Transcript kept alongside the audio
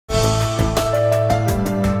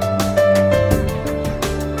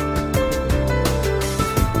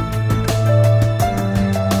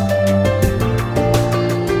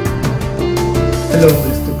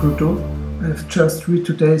just read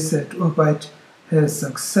today that Orbite has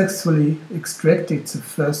successfully extracted the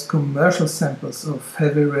first commercial samples of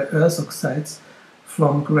heavy rare earth oxides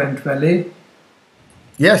from Grande-Vallee.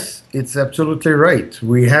 Yes, it's absolutely right.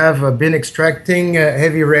 We have been extracting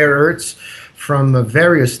heavy rare earths from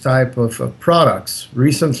various type of products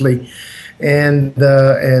recently,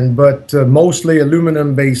 but mostly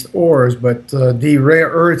aluminum-based ores. But the rare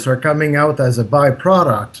earths are coming out as a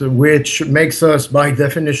byproduct, which makes us, by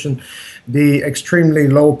definition, the extremely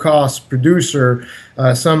low-cost producer.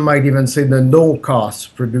 Some might even say the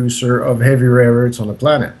no-cost producer of heavy rare earths on the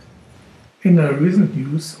planet. In a recent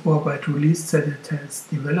news, Orbite released that it has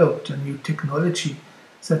developed a new technology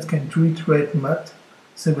that can treat red mud,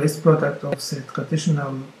 the waste product of the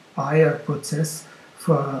traditional fire process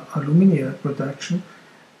for aluminium production.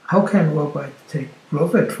 How can Orbite take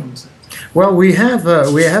profit from that? Well, we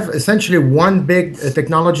have essentially one big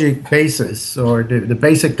technology basis, or the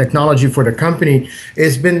basic technology for the company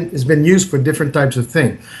has been used for different types of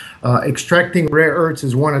things. Extracting rare earths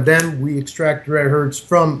is one of them. We extract rare earths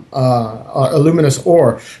from aluminous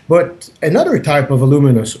ore, but another type of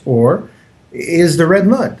aluminous ore is the red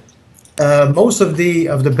mud. Most of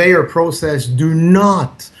the Bayer process do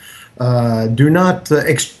not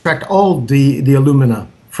extract all the alumina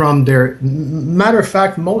from there. Matter of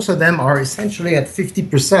fact, most of them are essentially at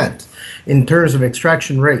 50% in terms of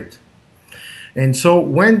extraction rate. And so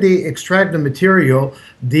when they extract the material,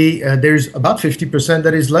 there's about 50%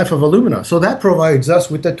 that is left of alumina. So that provides us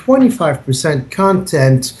with a 25%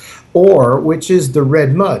 content ore, which is the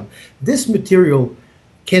red mud. This material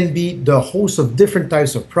can be the host of different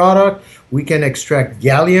types of product. We can extract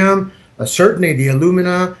gallium, certainly the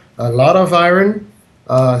alumina, a lot of iron,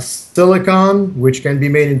 silicon, which can be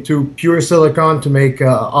made into pure silicon to make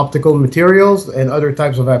optical materials and other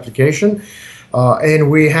types of application. And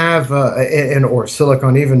we have, or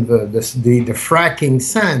silicon, even the fracking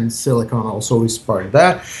sand silicon also is part of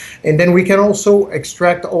that. And then we can also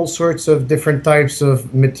extract all sorts of different types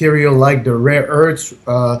of material like the rare earths,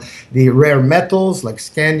 the rare metals like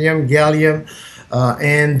scandium, gallium,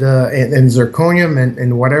 and zirconium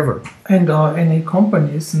and whatever. And are any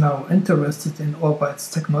companies now interested in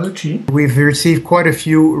Orbite's technology? We've received quite a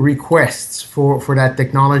few requests for that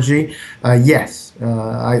technology. Yes,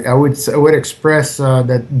 I would express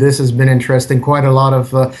that this has been interesting. Quite a lot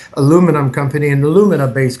of aluminum company and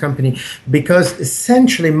alumina-based company, because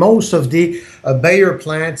essentially most of the Bayer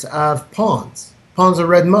plants have ponds of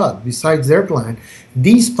red mud besides their plant.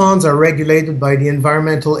 These ponds are regulated by the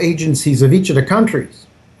environmental agencies of each of the countries.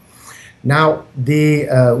 Now,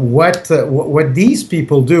 what these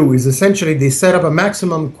people do is essentially they set up a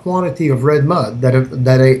maximum quantity of red mud that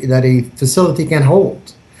a facility can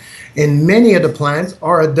hold. And many of the plants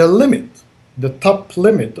are at the limit, the top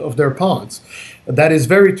limit of their ponds. That is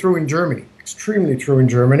very true in Germany, extremely true in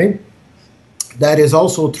Germany. That is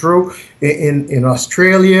also true in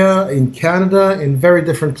Australia, in Canada, in very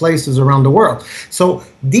different places around the world. So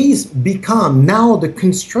these become now the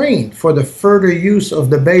constraint for the further use of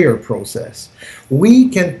the Bayer process. We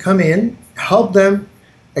can come in, help them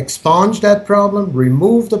expunge that problem,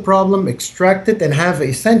 remove the problem, extract it, and have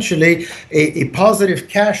essentially a positive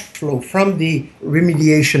cash flow from the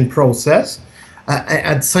remediation process.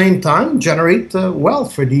 At the same time, generate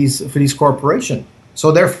wealth for these corporations.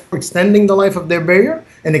 So therefore, extending the life of their Bayer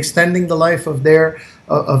and extending the life of their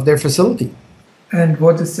facility. And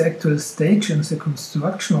what is the actual stage in the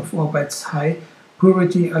construction of Orbite's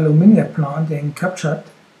high-purity alumina plant in Kapstadt?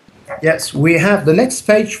 Yes, we have the next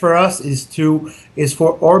stage for us is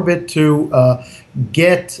for Orbite to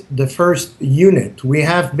get the first unit. We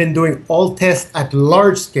have been doing all tests at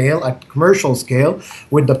large scale, at commercial scale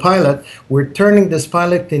with the pilot. We're turning this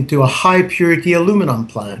pilot into a high-purity aluminum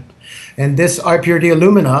plant. And this high-purity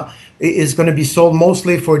alumina is going to be sold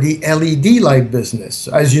mostly for the LED light business.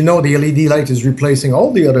 As you know, the LED light is replacing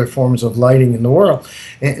all the other forms of lighting in the world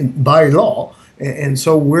by law. And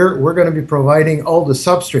so we're going to be providing all the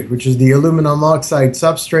substrate, which is the aluminum oxide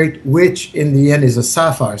substrate, which in the end is a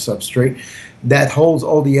sapphire substrate that holds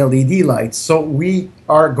all the LED lights. So we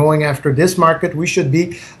are going after this market. We should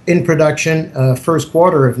be in production first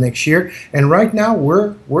quarter of next year. And right now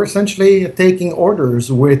we're essentially taking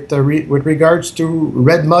orders with regards to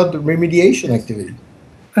red mud remediation activity.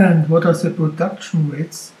 And what are the production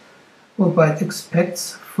rates Orbite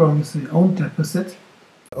expects from the own deposit?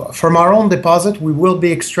 From our own deposit, we will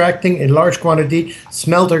be extracting in large quantity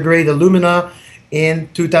smelter-grade alumina in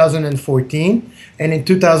 2014, and in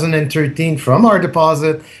 2013 from our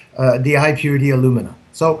deposit, the high-purity alumina.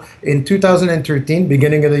 So in 2013,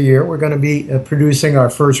 beginning of the year, we're going to be producing our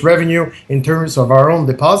first revenue in terms of our own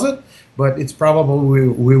deposit, but it's probable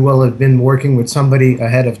we will have been working with somebody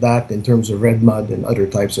ahead of that in terms of red mud and other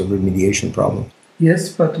types of remediation problems. Yes,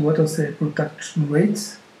 but what are the production rates?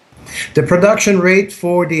 The production rate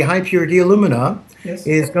for the high purity alumina Yes.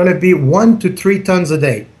 is going to be 1 to 3 tons a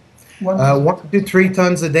day. 1 to 3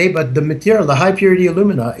 tons a day, but the material, the high purity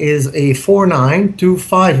alumina, is a 4.9 to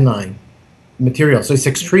 5.9 material, so it's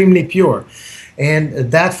extremely pure.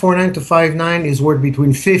 And that 4.9 to 5.9 is worth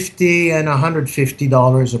between $50 and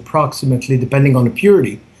 $150 approximately, depending on the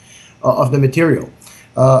purity of the material,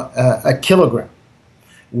 a kilogram.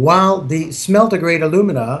 While the smelter grade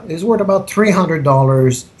alumina is worth about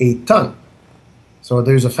 $300 a ton. So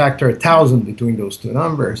there's a factor of 1,000 between those two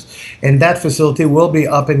numbers. And that facility will be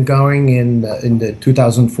up and going in the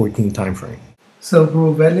 2014 timeframe. So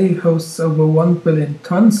Grande-Vallee hosts over 1 billion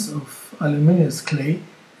tons of aluminous clay.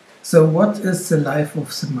 So what is the life of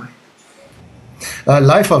the mine?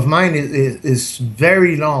 Life of mine is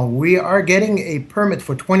very long. We are getting a permit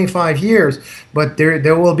for 25 years, but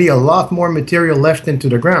there will be a lot more material left into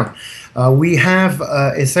the ground. We have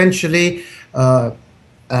essentially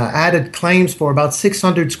added claims for about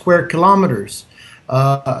 600 square kilometers.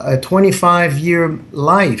 A 25-year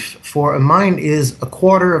life for a mine is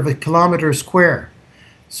 1/4 of a kilometer square.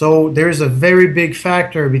 So there's a very big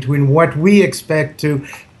factor between what we expect to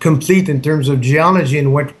complete in terms of geology and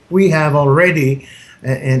what we have already.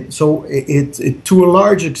 And so to a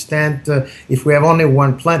large extent, if we have only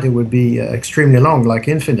one plant, it would be extremely long, like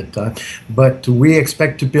infinite time. But we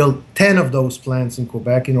expect to build 10 of those plants in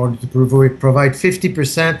Quebec in order to provide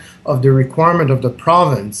 50% of the requirement of the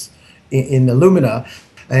province in alumina.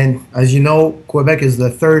 And as you know, Quebec is the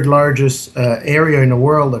 3rd largest area in the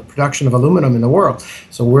world of production of aluminum in the world.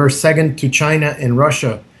 So we're second to China and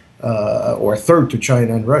Russia, or 3rd to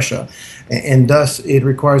China and Russia, and thus it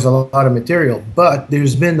requires a lot of material. But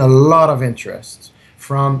there's been a lot of interest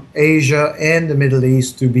from Asia and the Middle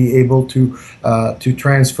East to be able to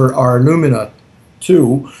transfer our alumina to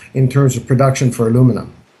in terms of production for aluminum.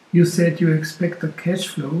 You said you expect a cash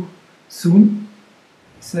flow soon?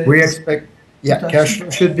 So we expect, yeah, cash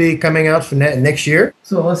flow should be coming out for next year.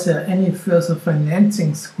 So are there any further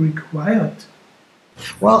financings required?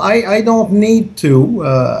 Well, I don't need to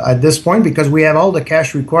at this point, because we have all the cash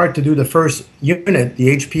required to do the first unit, the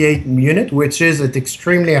HPA unit, which is at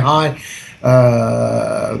extremely high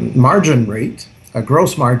margin rate, a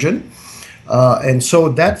gross margin. And so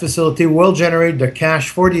that facility will generate the cash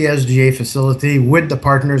for the SGA facility with the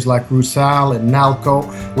partners like Rusal and Nalco,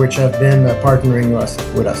 which have been partnering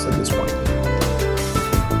with us at this point.